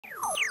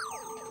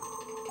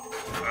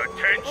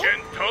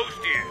Attention,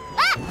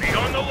 Toastians. Be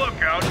on the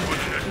lookout for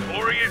the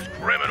notorious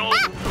criminal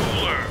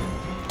Cooler.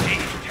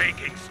 He's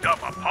taking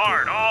stuff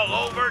apart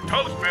all over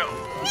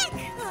Toastville. Nick,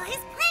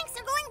 his pranks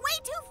are going way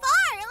too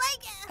far,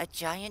 like... A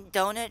giant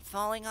donut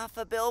falling off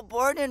a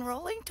billboard and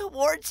rolling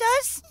towards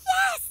us?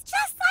 Yes,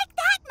 just like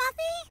that,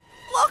 Muffy.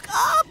 Look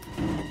up!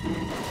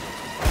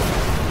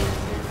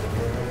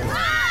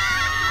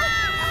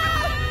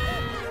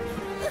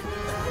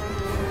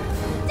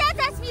 Dad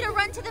asked me to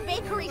run to the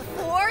bakery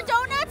for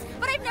donuts,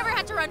 but I've never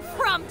had to run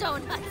from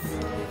donuts.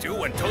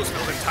 You and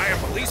Toastville's entire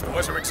police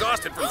force are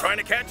exhausted from trying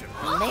to catch him.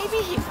 Maybe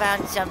he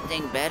found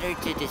something better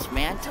to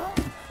dismantle?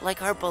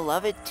 Like our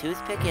beloved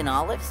toothpick and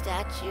olive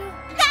statue?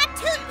 That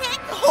toothpick!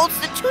 Holds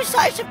the two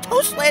sides of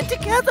Toastland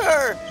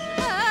together!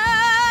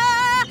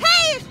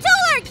 Hey,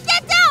 Tuller,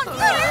 get down!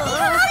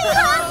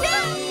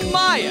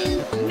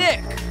 Maya,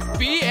 Nick,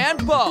 Bee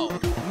and Bo,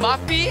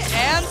 Muffy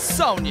and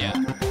Sonya.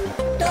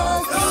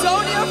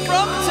 Sonya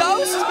from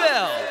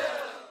Toastville!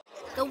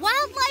 The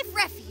Wildlife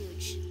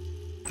Refuge.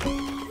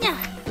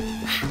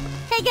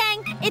 Hey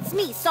gang, it's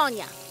me,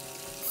 Sonya.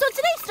 So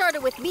today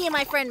started with me and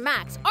my friend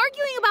Max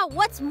arguing about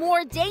what's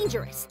more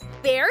dangerous,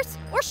 bears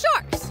or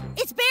sharks.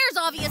 It's bears,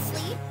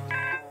 obviously.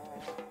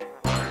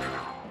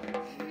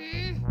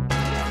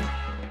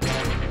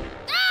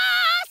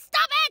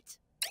 Stop it!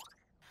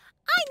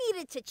 I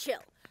needed to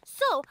chill,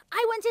 so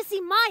I went to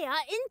see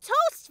Maya in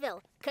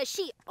Toastville, because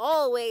she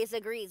always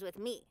agrees with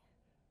me.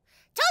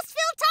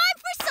 Toastville time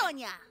for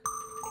Sonya!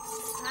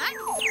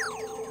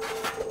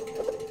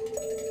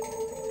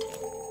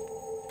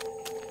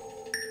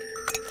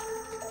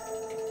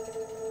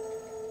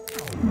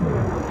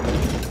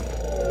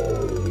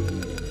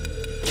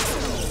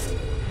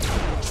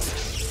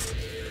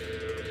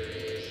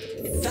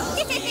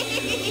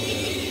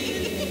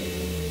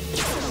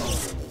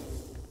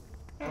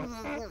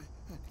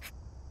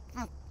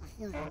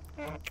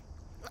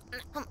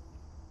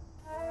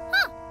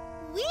 Huh,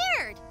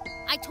 weird.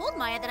 I told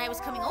Maya that I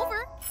was coming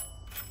over.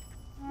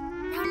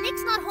 Now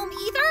Nick's not home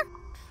either?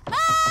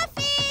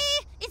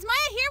 Muffy! Is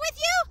Maya here with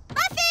you?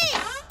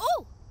 Muffy!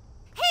 Oh!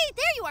 Hey,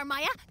 there you are,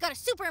 Maya. Got a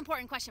super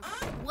important question.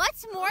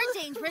 What's more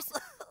dangerous?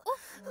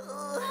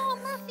 Oh,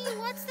 Muffy,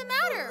 what's the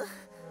matter?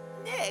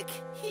 Nick,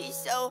 he's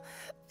so...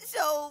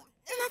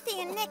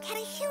 Muffy and Nick had a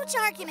huge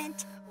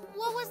argument.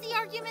 What was the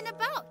argument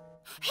about?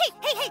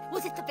 Hey,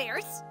 was it the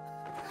bears?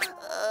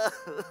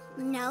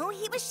 No,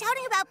 he was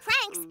shouting about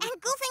pranks and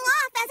goofing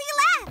off as he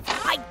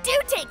left. I do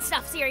take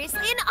stuff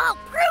seriously, and I'll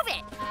prove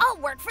it. I'll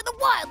work for the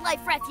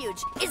Wildlife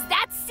Refuge. Is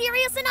that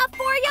serious enough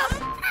for you?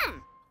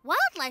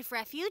 Wildlife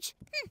Refuge?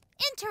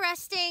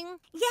 Interesting.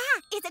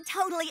 Yeah, it's a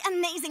totally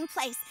amazing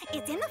place.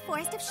 It's in the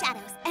Forest of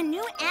Shadows, and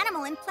new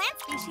animal and plant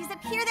species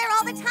appear there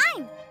all the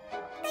time.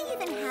 They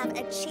even have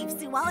a chief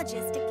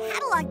zoologist to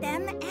catalog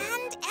them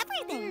and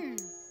everything.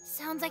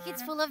 Sounds like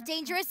it's full of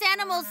dangerous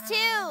animals,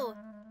 too.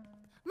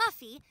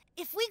 Muffy,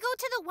 if we go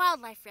to the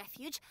Wildlife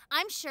Refuge,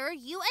 I'm sure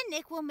you and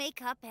Nick will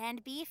make up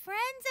and be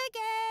friends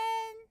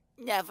again.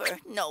 Never,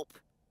 nope.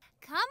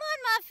 Come on,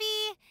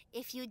 Muffy.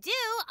 If you do,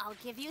 I'll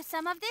give you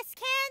some of this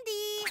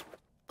candy.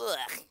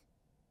 Ugh.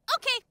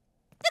 Okay,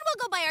 then we'll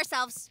go by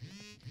ourselves.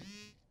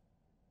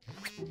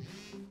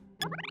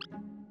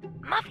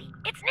 Muffy,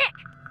 it's Nick.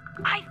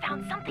 I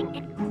found something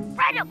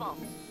incredible.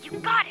 You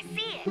gotta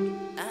see it.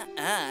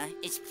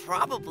 It's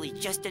probably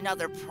just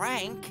another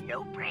prank.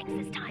 No pranks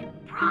this time,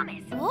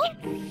 promise. Oh?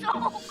 It's so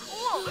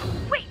cool.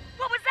 Wait,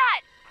 what was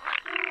that?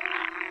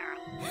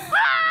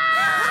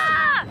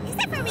 Ah! Is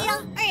it for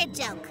real or a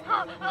joke?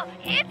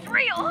 It's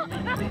real.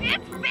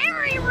 It's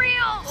very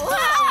real.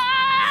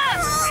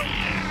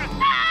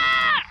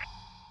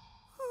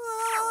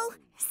 Whoa,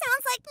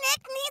 sounds like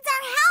Nick needs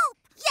our help.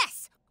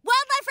 Yes,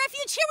 Wildlife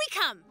Refuge, here we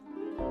come.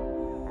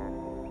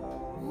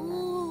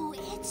 Ooh,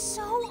 it's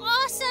so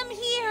awesome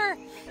here.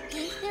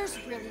 Think there's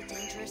really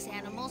dangerous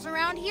animals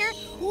around here?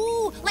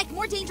 Ooh, like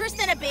more dangerous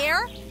than a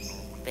bear?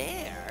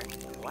 Bear?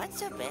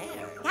 What's a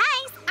bear?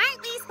 Guys,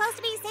 aren't we supposed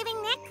to be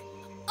saving Nick?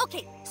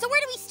 Okay, so where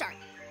do we start?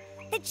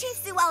 The chief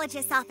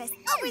zoologist's office,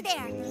 over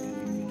there.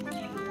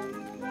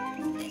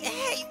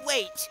 Hey,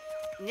 wait!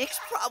 Nick's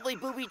probably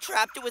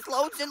booby-trapped it with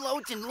loads and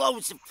loads and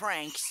loads of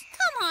pranks.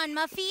 Come on,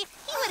 Muffy.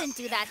 He wouldn't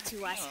do that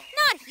to us.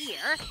 Not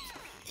here.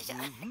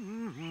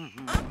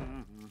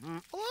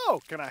 Hello,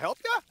 can I help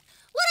you? What'd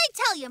I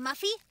tell you,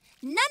 Muffy?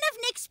 None of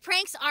Nick's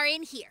pranks are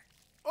in here.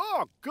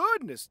 Oh,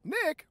 goodness,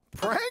 Nick.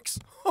 Pranks?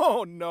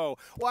 Oh, no.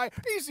 Why,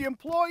 he's the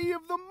employee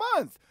of the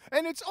month,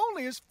 and it's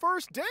only his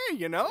first day,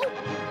 you know?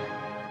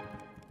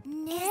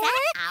 Is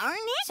that our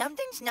Nick?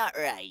 Something's not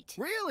right.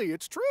 Really,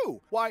 it's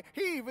true. Why,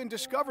 he even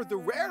discovered the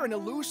rare and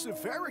elusive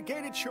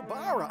variegated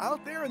chibara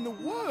out there in the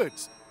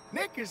woods.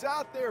 Nick is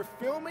out there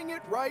filming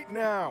it right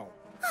now.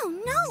 Oh,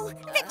 no.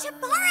 The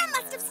chibara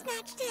must have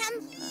snatched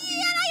him.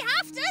 Yet I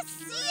have to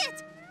see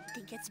it.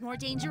 Think it's more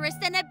dangerous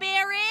than a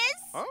bear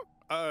is?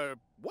 Huh?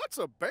 What's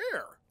a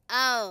bear?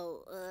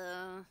 Oh,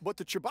 But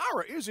the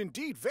chibara is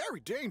indeed very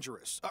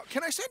dangerous.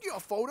 Can I send you a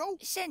photo?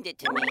 Send it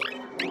to me.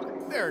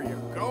 There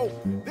you go.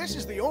 This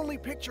is the only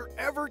picture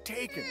ever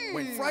taken.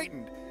 When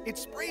frightened, It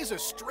sprays a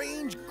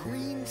strange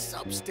green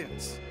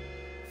substance.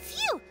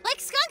 Phew, like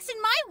skunks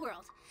in my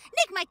world.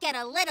 Nick might get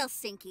a little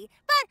sinky,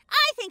 but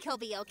I think he'll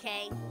be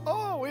okay.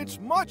 Oh, it's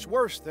much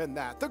worse than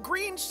that. The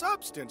green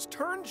substance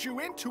turns you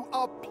into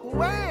a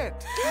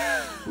plant.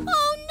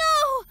 Oh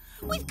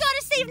no! We've got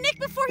to save Nick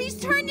before he's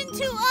turned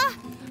into a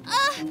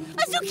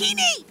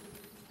zucchini!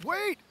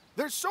 Wait,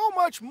 there's so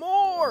much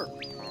more.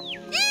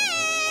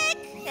 Nick!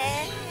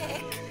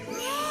 Nick!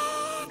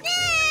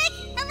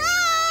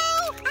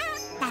 Hello!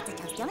 That's a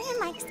Toastland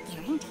Mike's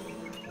guarantee.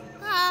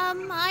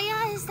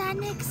 Maya, is that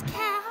Nick's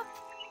cap?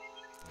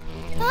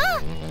 Huh?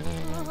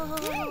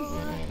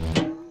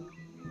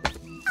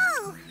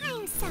 Oh,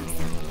 I'm so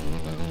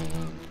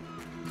sorry.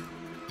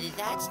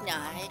 That's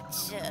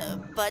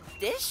not, but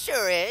this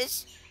sure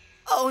is.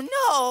 Oh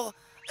no!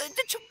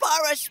 The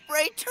Chibara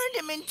spray turned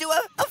him into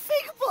a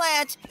fig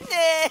plant!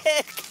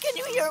 Nick, can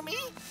you hear me?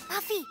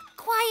 Buffy,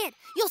 quiet!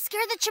 You'll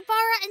scare the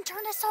Chibara and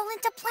turn us all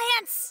into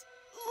plants!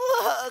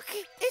 Look,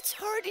 it's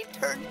already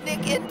turned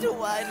Nick into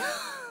one.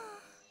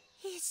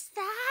 Is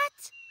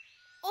that?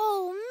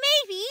 Oh,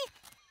 maybe.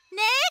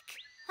 Nick?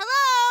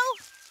 Hello?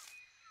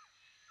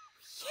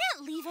 We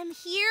can't leave him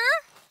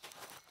here.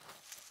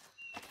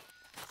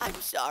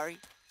 I'm sorry.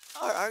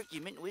 Our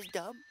argument was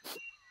dumb.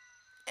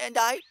 And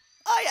I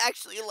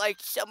actually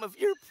liked some of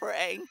your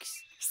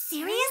pranks.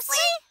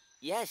 Seriously?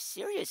 Yes,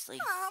 seriously.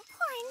 Oh,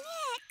 poor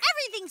Nick.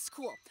 Everything's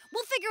cool.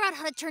 We'll figure out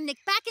how to turn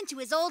Nick back into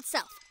his old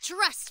self.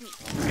 Trust me.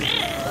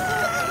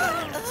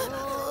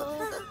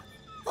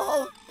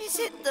 Oh, is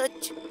it the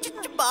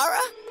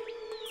Chibara?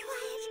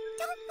 Quiet.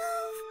 Don't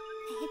move.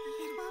 Maybe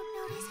it won't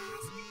notice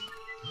us.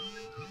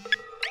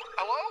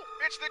 Hello?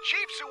 It's the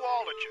chief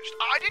zoologist.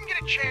 I didn't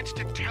get a chance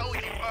to tell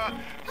you,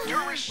 to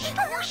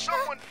restore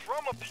someone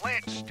from a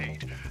plant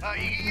state,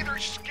 either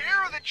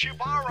scare the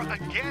Chibara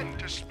again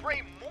to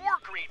spray more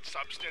green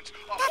substance.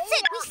 That's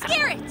it. We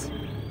scare it.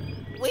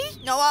 We?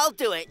 No, I'll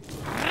do it.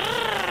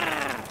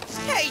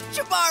 Hey,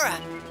 Chibara!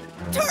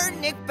 Turn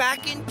Nick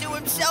back into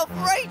himself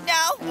right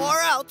now, or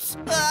else.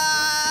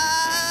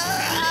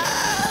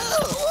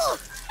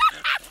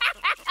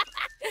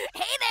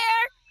 Hey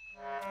there!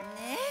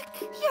 Nick?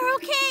 You're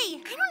okay.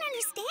 I don't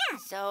understand.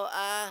 So,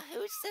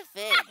 who's the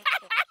fig?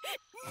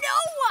 No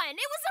one!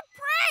 It was a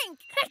prank!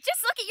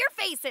 Just look at your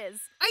faces.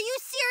 Are you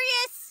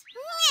serious?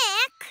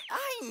 Nick!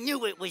 I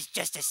knew it was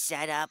just a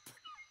setup.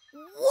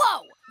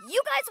 Whoa!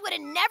 You guys would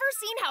have never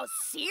seen how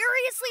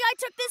seriously I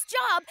took this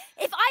job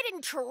if I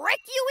didn't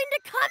trick you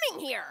into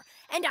coming here.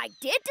 And I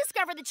did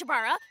discover the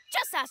Chibara.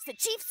 Just ask the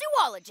chief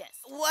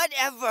zoologist.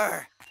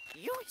 Whatever.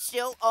 You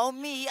still owe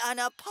me an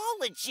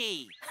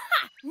apology.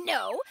 Ha!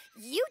 No,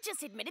 you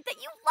just admitted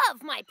that you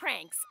love my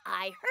pranks.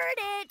 I heard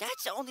it.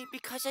 That's only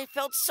because I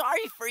felt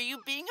sorry for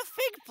you being a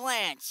fig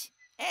plant.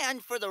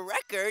 And for the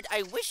record,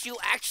 I wish you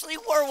actually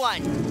were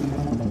one.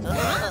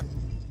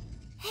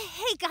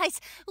 Hey guys,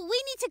 we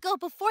need to go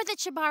before the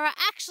Chibara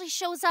actually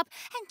shows up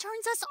and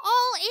turns us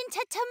all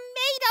into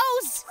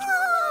tomatoes.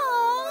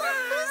 Oh,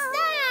 who's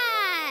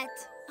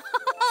that?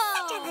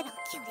 Such a little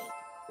cutie.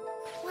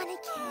 Want a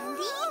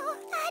candy?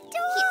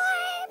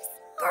 Adorbs!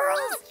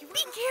 Girls,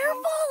 be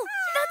careful.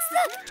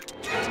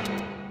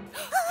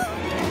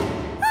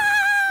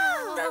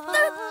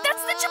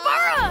 That's the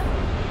Chibara.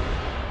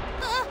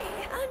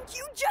 And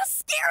you just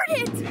scared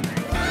it.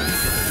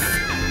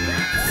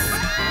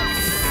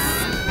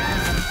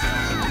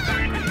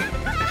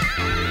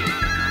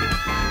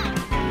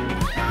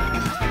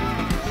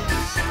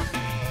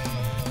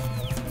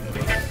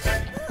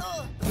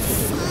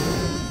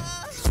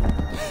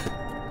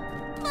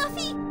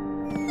 Buffy,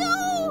 no!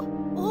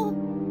 Oh.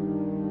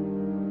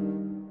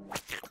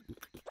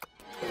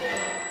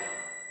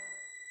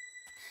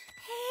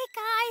 Hey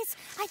guys,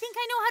 I think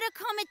I know how to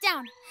calm it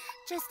down.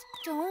 Just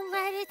don't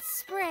let it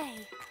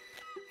spray.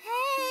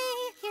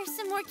 Hey, here's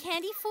some more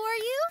candy for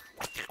you.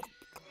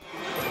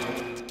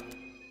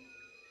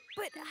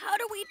 But how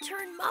do we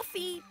turn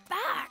Muffy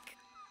back?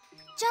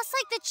 Just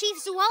like the chief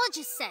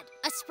zoologist said,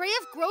 a spray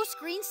of gross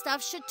green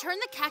stuff should turn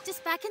the cactus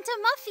back into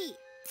Muffy.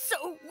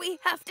 So we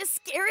have to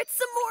scare it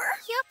some more?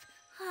 Yep.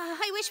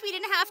 I wish we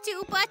didn't have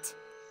to, but...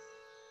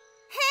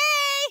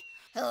 Hey!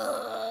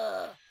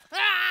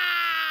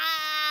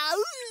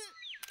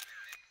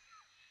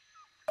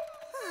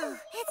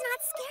 It's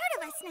not scared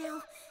of us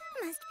now.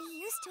 Must be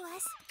used to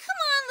us. Come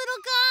on,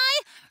 little guy!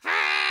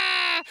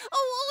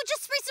 Oh,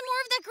 just spray some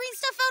more of that green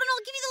stuff out and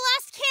I'll give you the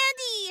last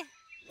candy!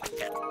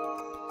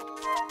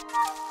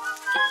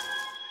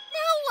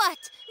 Now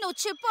what? No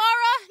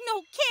Chibara,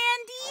 no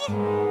candy?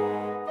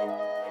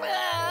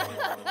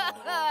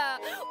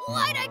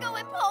 Why'd I go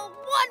and pull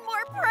one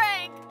more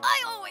prank?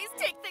 I always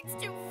take things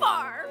too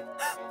far.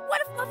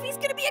 What if Muffy's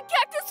gonna be a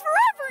cactus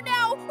forever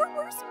now? Or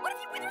worse, what if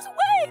he withers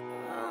away?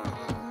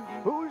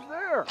 Who's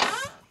there?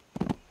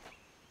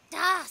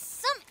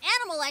 Some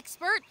animal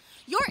expert.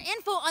 Your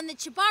info on the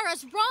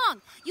Chibara's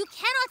wrong. You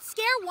cannot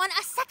scare one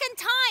a second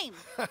time.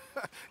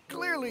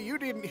 Clearly you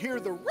didn't hear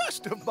the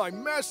rest of my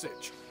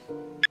message.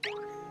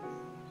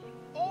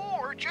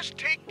 Or Or just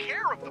take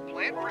care of the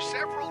plant for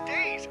several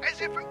days, as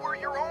if it were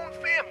your own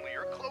family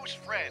or close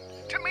friend,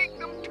 to make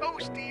them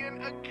Toastian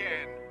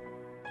again.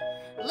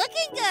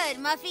 Looking good,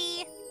 Muffy.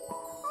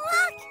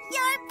 Look,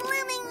 you're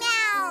blooming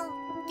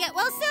now. Get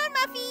well soon,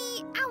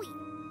 Muffy. Owie.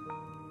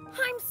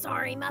 I'm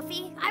sorry,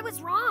 Muffy. I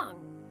was wrong.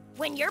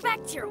 When you're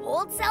back to your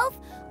old self,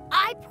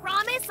 I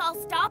promise I'll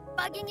stop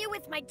bugging you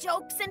with my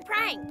jokes and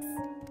pranks.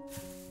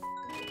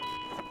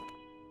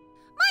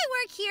 My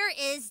work here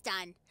is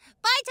done.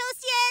 Bye,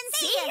 Toastians.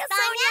 See ya,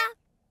 Sonya.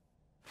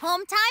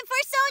 Home time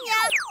for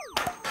Sonya.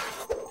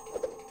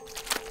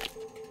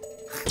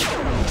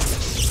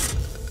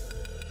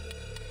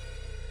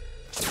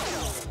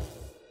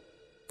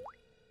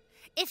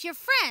 If your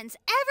friends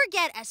ever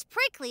get as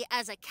prickly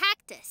as a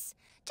cactus,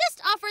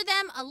 just offer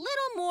them a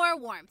little more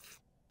warmth.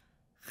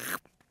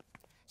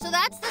 So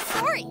that's the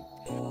story.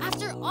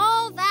 After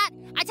all that,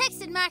 I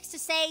texted Max to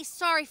say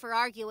sorry for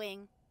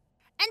arguing.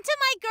 And to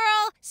my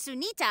girl,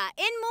 Sunita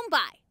in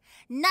Mumbai,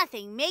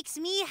 nothing makes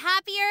me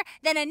happier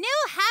than a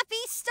new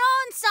Happy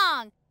Stone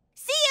song.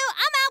 See you,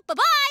 I'm out,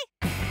 bye-bye!